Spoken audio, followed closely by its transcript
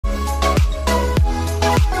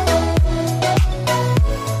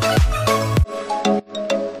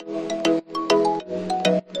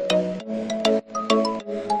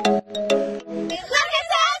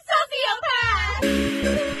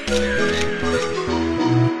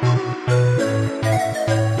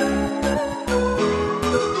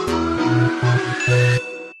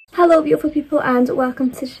Hello beautiful people and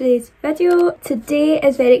welcome to today's video. Today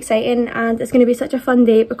is very exciting and it's going to be such a fun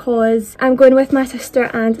day because I'm going with my sister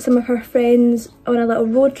and some of her friends on a little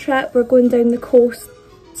road trip. We're going down the coast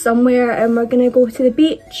somewhere and we're going to go to the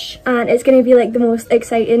beach and it's going to be like the most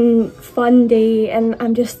exciting fun day and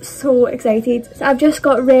I'm just so excited. So I've just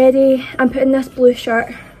got ready. I'm putting this blue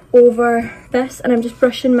shirt over this and I'm just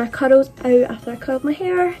brushing my curls out after I curled my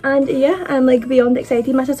hair, and yeah, I'm like beyond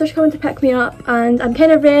excited. My sister's coming to pick me up and I'm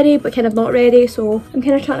kind of ready but kind of not ready, so I'm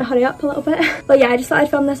kind of trying to hurry up a little bit. But yeah, I just thought I'd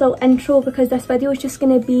film this little intro because this video is just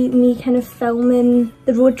going to be me kind of filming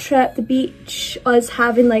the road trip, the beach, us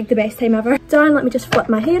having like the best time ever. Darn, let me just flip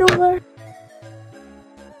my hair over.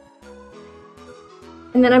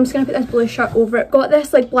 And then I'm just going to put this blue shirt over it. Got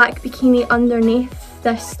this like black bikini underneath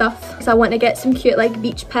this stuff because I want to get some cute like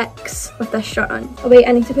beach pics with this shirt on. Oh wait,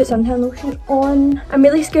 I need to put suntan lotion on. I'm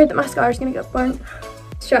really scared that mascara is going to get burnt.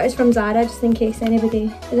 This shirt is from ZARA just in case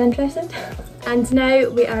anybody is interested. And now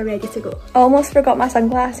we are ready to go. Almost forgot my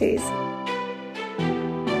sunglasses.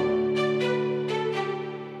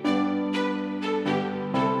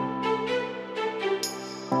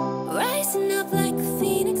 Rising up like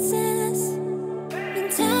phoenixes, been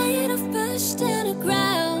tired of pushed to the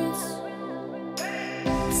ground.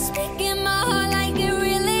 Speaking my heart like it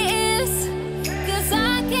really is, 'cause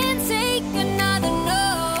I can't take another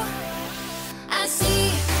no. I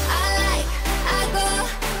see, I like, I go,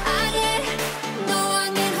 I get, no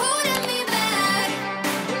one can hold me back.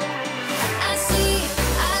 I see,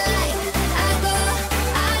 I like, I go,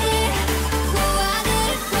 I get, go, I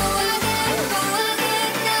get, go, I get, go, I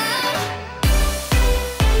get now.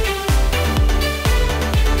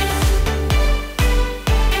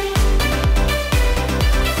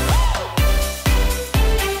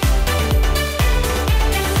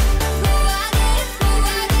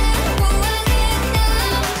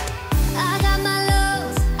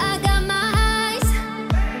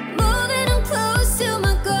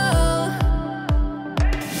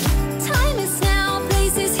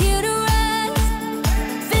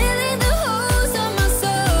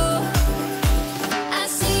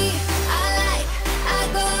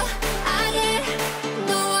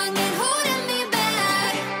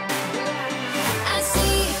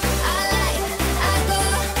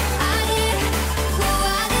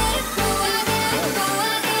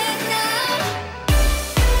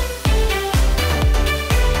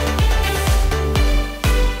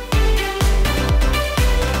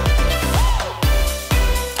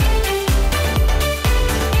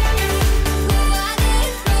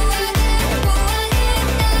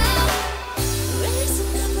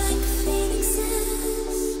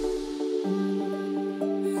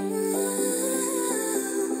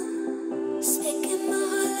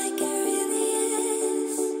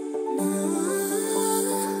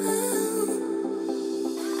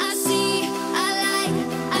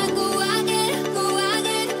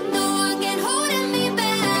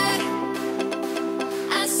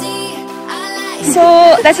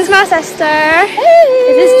 So this is my sister. Hey.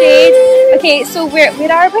 This is Jade. Okay, so where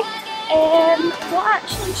are we? Not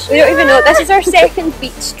actually sure. We don't even know. This is our second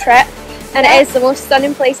beach trip and it is the most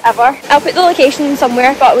stunning place ever. I'll put the location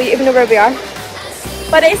somewhere but we don't even know where we are.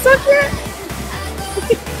 But it's so cute.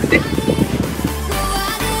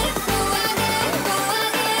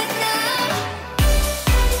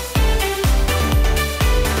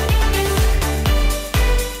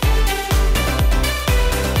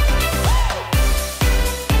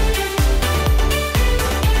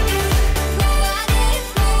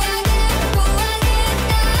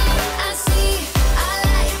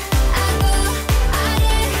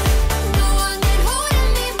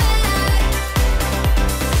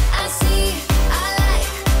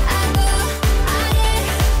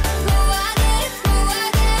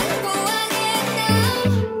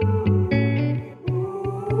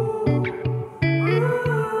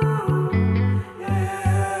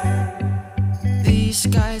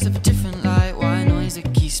 Skies of a different light, white noise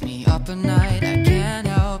that keeps me up at night. I can't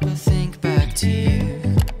help but think back to you.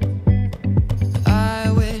 I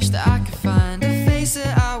wish that I could find a face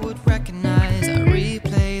that I would recognize. I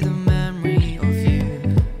replay the memory of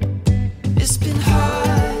you. It's been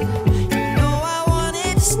hard, you know I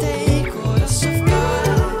wanted to stay close off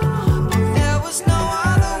guard, but there was no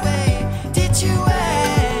other way. Did you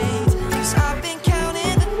wait? 'Cause I've been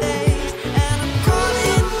counting the days and I'm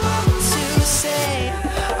calling up to say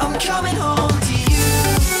I'm coming home to you.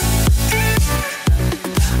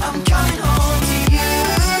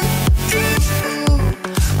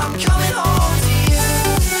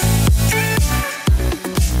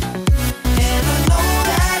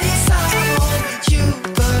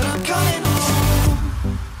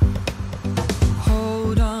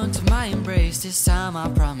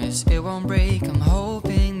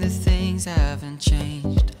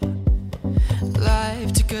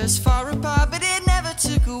 took us far apart, but it never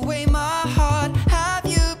took away my heart. Have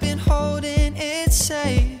you been holding it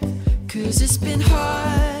safe? 'Cause it's been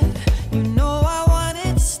hard. You know I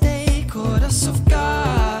wanted to stay, caught us off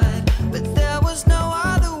guard, but there was no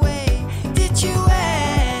other way. Did you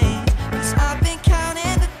wait? 'Cause I've been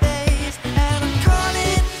counting the days, and I'm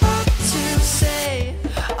calling up to say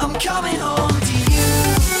I'm coming home to you.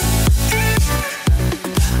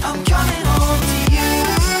 I'm coming home to you.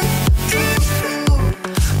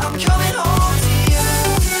 I'm coming home to you.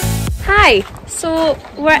 Hi, so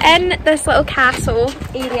we're in this little castle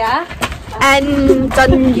area in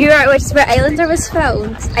Dunure, which is where Islander was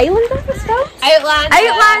filmed. Islander was filmed?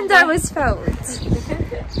 Outlander was filmed.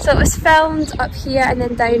 So it was filmed up here and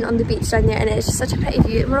then down on the beach down there, and it's just such a pretty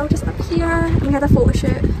view. And we're all just up here. We had a photo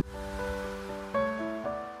shoot.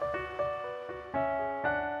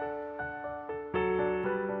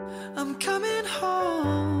 I'm coming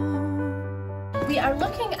home. We are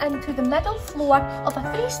looking into the middle floor of a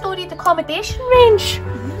 3-storied accommodation range.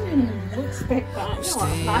 That's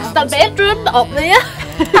the bedroom up there.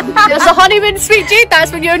 There's a honeymoon suite, Jade.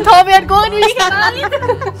 That's when you and Tommy are going when you get married.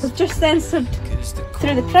 We've just entered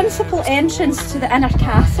through the principal entrance to the inner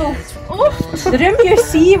castle. The room you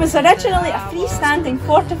see was originally a freestanding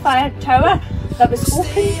fortified tower that was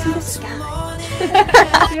open to the sky.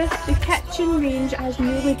 The kitchen range is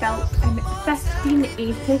newly built in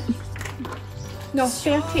 1580. No,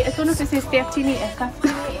 30, I don't know if it says 1380,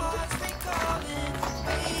 1580.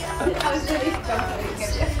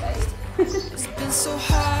 It's been so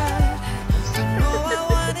hard. You know I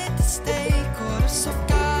wanted to stay, caught us off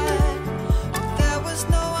guard, but there was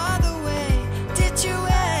no other way. Did you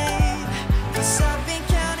wait? 'Cause I've been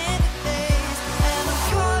counting the days, and I'm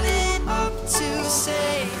calling up to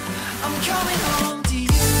say I'm coming home to you.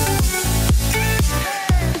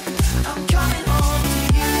 I'm coming home to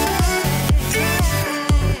you.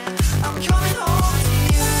 I'm coming home to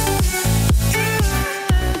you.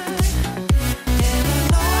 And I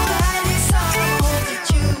know that it's hard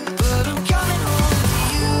to you, but I'm coming home to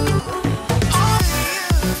you.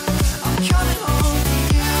 I'm coming home to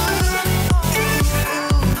you.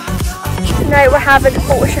 Now we're having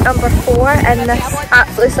photo shoot number 4 in this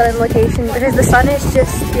absolutely stunning location because the sun is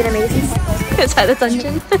just been amazing. It's like the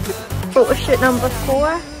dungeon. Photo shoot number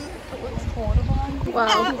 4.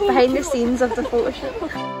 Wow, behind the scenes of the photo shoot.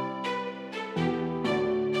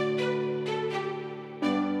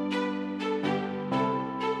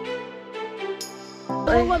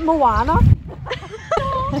 Like Moana.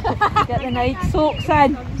 Get the night soaks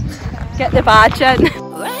in. Get the badge in.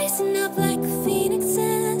 Rising up like a phoenix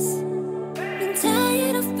says, been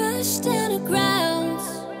tired of pushed down the ground.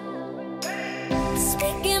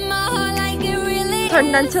 Speaking my heart like it really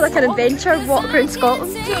Turned into like an adventure walk around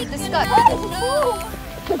Scotland.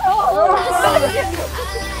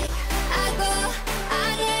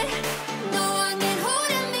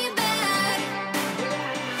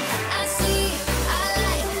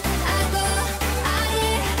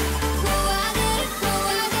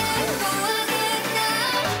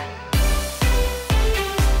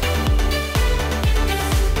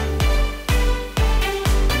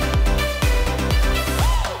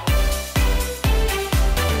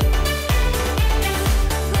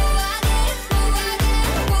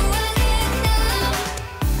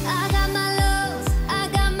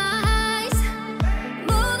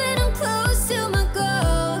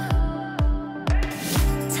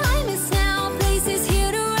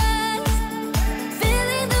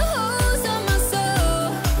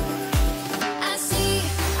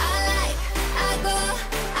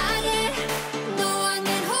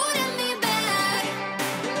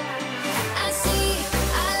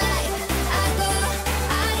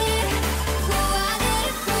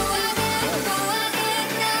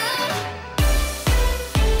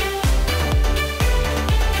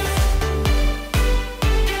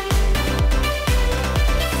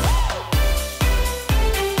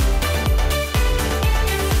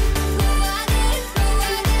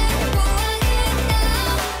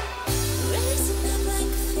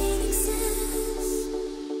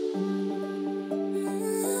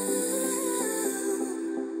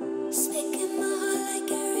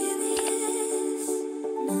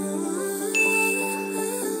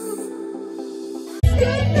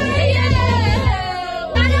 Good night.